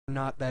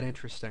not that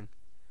interesting.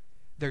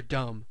 They're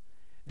dumb.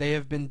 They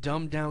have been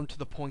dumbed down to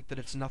the point that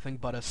it's nothing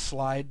but a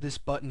slide this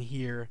button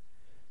here.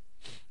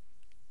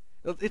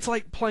 It's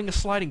like playing a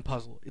sliding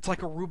puzzle. It's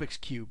like a Rubik's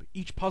Cube.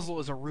 Each puzzle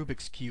is a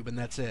Rubik's Cube, and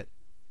that's it.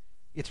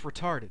 It's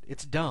retarded.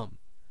 It's dumb.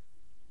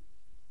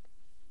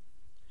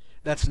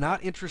 That's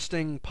not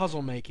interesting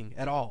puzzle making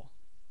at all.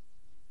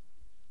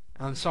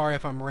 I'm sorry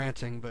if I'm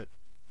ranting, but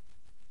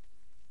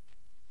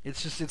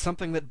it's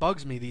something that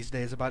bugs me these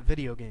days about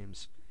video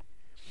games.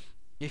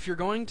 If you're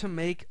going to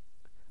make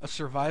a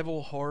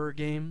survival horror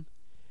game,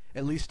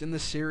 at least in the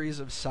series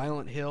of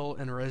Silent Hill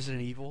and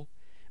Resident Evil,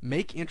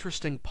 make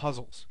interesting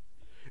puzzles.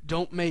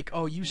 Don't make,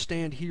 oh, you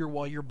stand here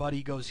while your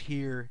buddy goes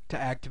here to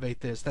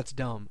activate this. That's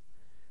dumb.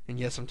 And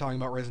yes, I'm talking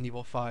about Resident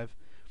Evil 5.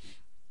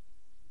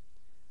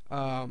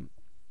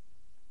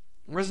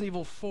 Resident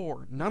Evil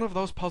 4, none of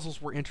those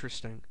puzzles were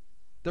interesting.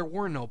 There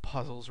were no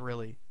puzzles,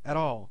 really, at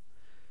all.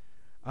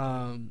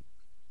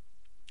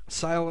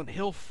 Silent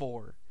Hill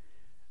 4,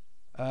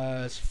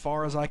 as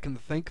far as I can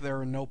think, there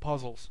are no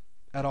puzzles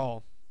at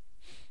all.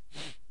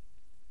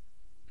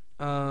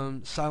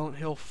 Silent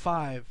Hill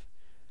 5,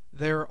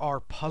 there are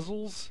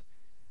puzzles,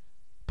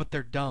 but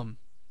they're dumb.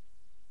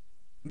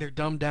 They're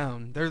dumbed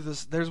down.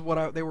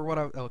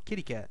 Oh,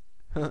 kitty cat.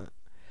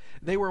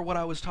 They were what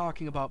I was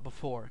talking about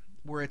before,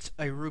 where it's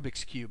a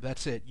Rubik's Cube.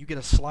 That's it. You get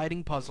a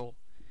sliding puzzle,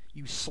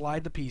 you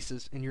slide the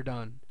pieces, and you're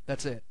done.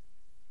 That's it.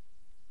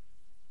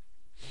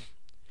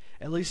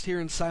 At least here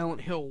in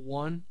Silent Hill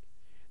 1,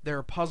 there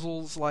are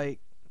puzzles like,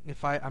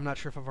 I'm not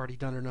sure if I've already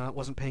done it or not,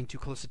 wasn't paying too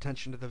close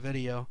attention to the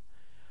video.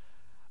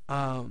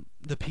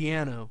 The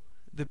piano.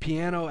 The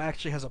piano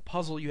actually has a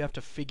puzzle you have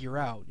to figure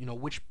out. You know,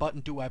 which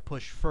button do I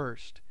push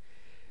first?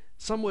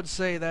 Some would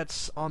say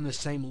that's on the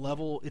same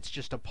level, it's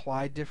just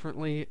applied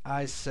differently.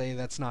 I say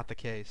that's not the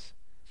case.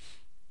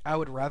 I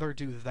would rather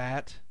do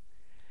that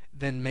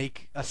than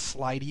make a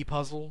slidey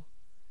puzzle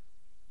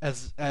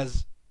as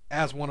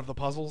one of the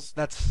puzzles.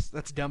 That's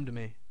dumb to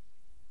me.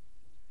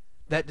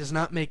 That does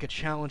not make a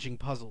challenging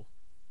puzzle.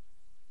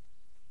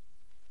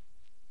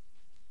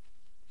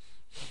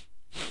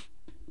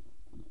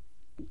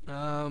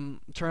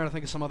 I'm trying to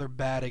think of some other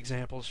bad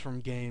examples from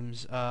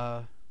games.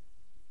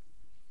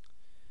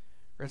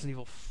 Resident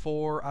Evil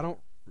 4.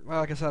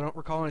 Like I said, I don't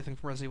recall anything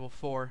from Resident Evil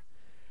 4.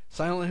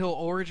 Silent Hill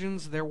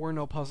Origins, there were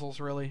no puzzles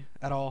really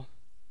at all.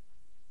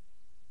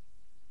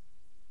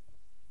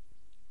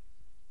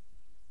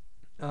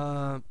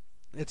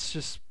 It's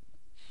just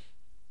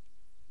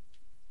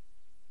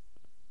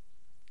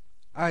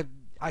I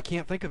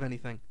can't think of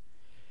anything.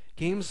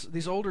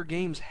 These older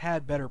games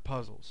had better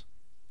puzzles.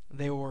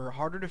 They were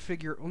harder to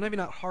figure, well, maybe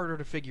not harder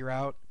to figure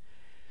out,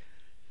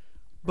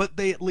 but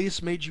they at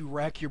least made you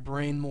rack your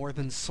brain more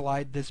than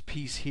slide this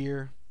piece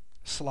here,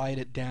 slide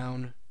it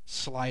down,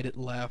 slide it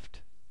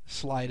left,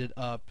 slide it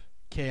up.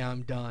 Okay,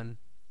 I'm done.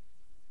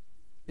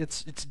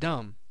 It's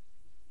dumb.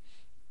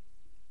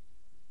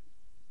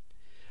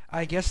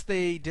 I guess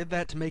they did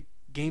that to make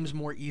games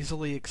more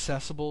easily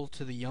accessible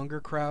to the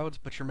younger crowds,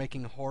 but you're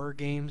making horror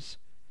games,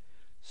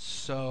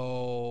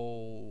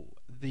 so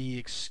the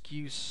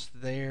excuse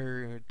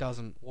there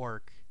doesn't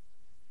work.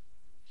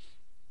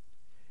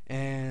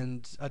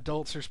 And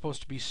adults are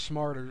supposed to be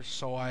smarter,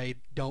 so I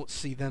don't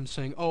see them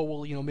saying, oh,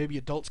 well, you know, maybe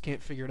adults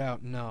can't figure it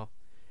out. No.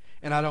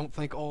 And I don't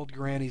think old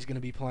Granny's going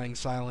to be playing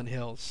Silent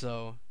Hill,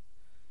 so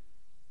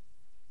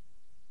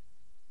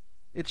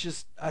it's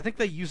just, I think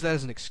they use that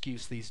as an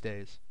excuse these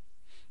days.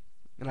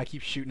 And I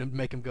keep shooting him to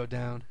make him go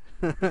down.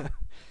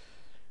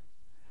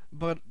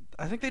 But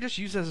I think they just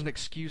use it as an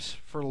excuse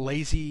for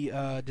lazy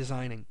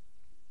designing.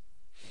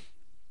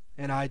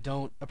 And I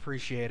don't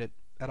appreciate it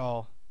at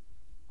all.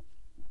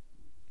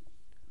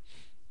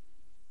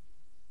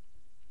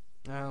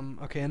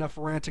 Okay, enough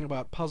ranting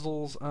about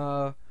puzzles.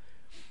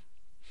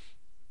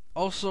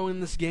 Also in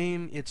this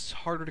game, it's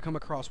harder to come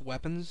across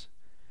weapons.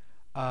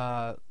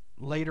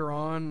 Later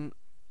on,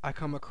 I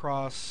come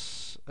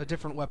across a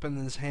different weapon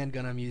than this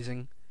handgun I'm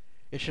using.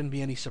 It shouldn't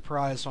be any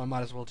surprise, so I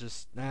might as well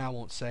just... I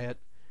won't say it.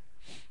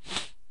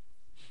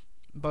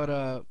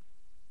 But,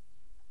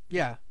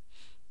 yeah.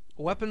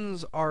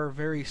 Weapons are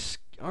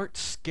aren't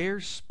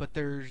scarce, but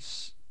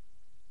there's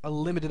a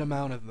limited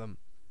amount of them.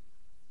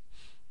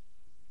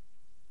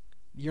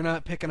 You're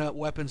not picking up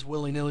weapons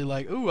willy-nilly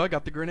like, ooh, I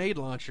got the grenade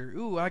launcher.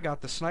 Ooh, I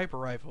got the sniper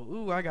rifle.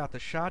 Ooh, I got the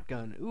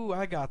shotgun. Ooh,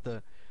 I got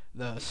the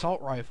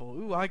assault rifle.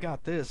 Ooh, I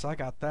got this. I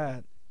got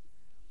that.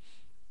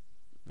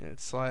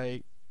 It's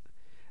like...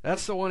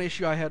 That's the one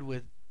issue I had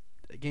with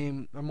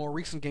a more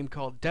recent game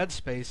called Dead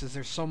Space, is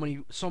there's so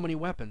many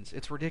weapons.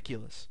 It's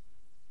ridiculous.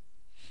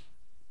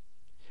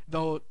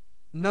 Though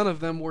none of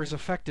them were as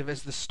effective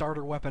as the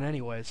starter weapon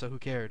anyway, so who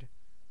cared?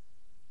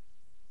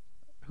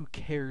 Who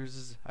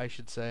cares, I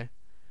should say.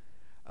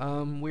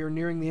 We are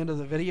nearing the end of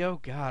the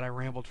video. God, I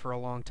rambled for a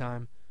long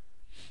time.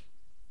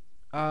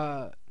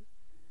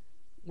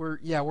 We're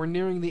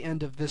nearing the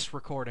end of this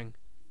recording.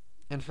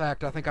 In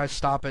fact, I think I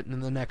stop it in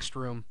the next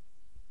room.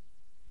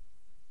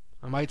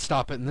 I might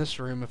stop it in this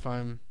room if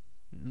I'm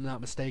not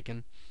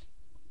mistaken.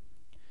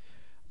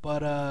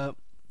 But,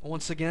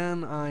 once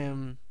again,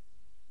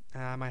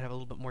 I might have a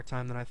little bit more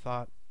time than I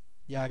thought.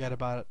 Yeah, I got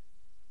about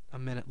a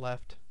minute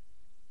left.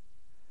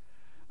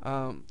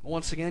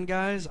 Once again,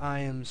 guys, I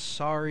am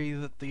sorry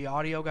that the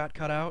audio got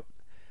cut out.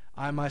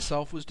 I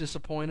myself was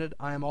disappointed.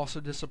 I am also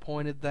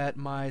disappointed that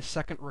my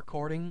second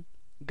recording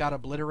got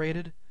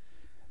obliterated.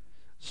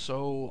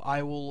 So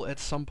I will at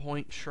some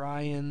point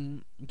try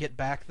and get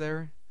back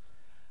there.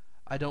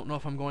 I don't know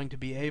if I'm going to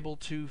be able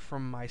to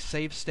from my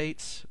save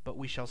states, but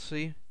we shall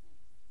see.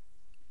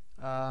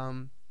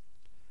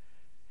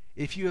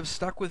 If you have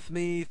stuck with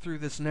me through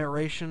this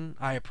narration,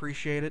 I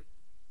appreciate it.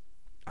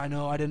 I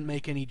know I didn't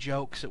make any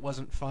jokes, it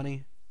wasn't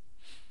funny.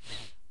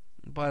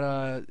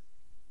 But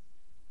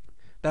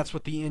that's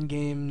what the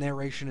in-game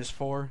narration is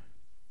for.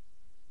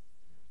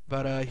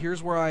 But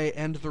here's where I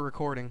end the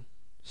recording.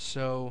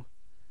 So,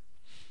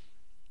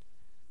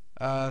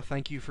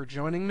 thank you for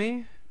joining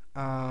me.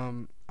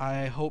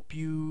 I hope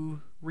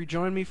you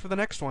rejoin me for the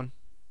next one.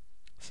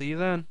 See you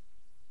then.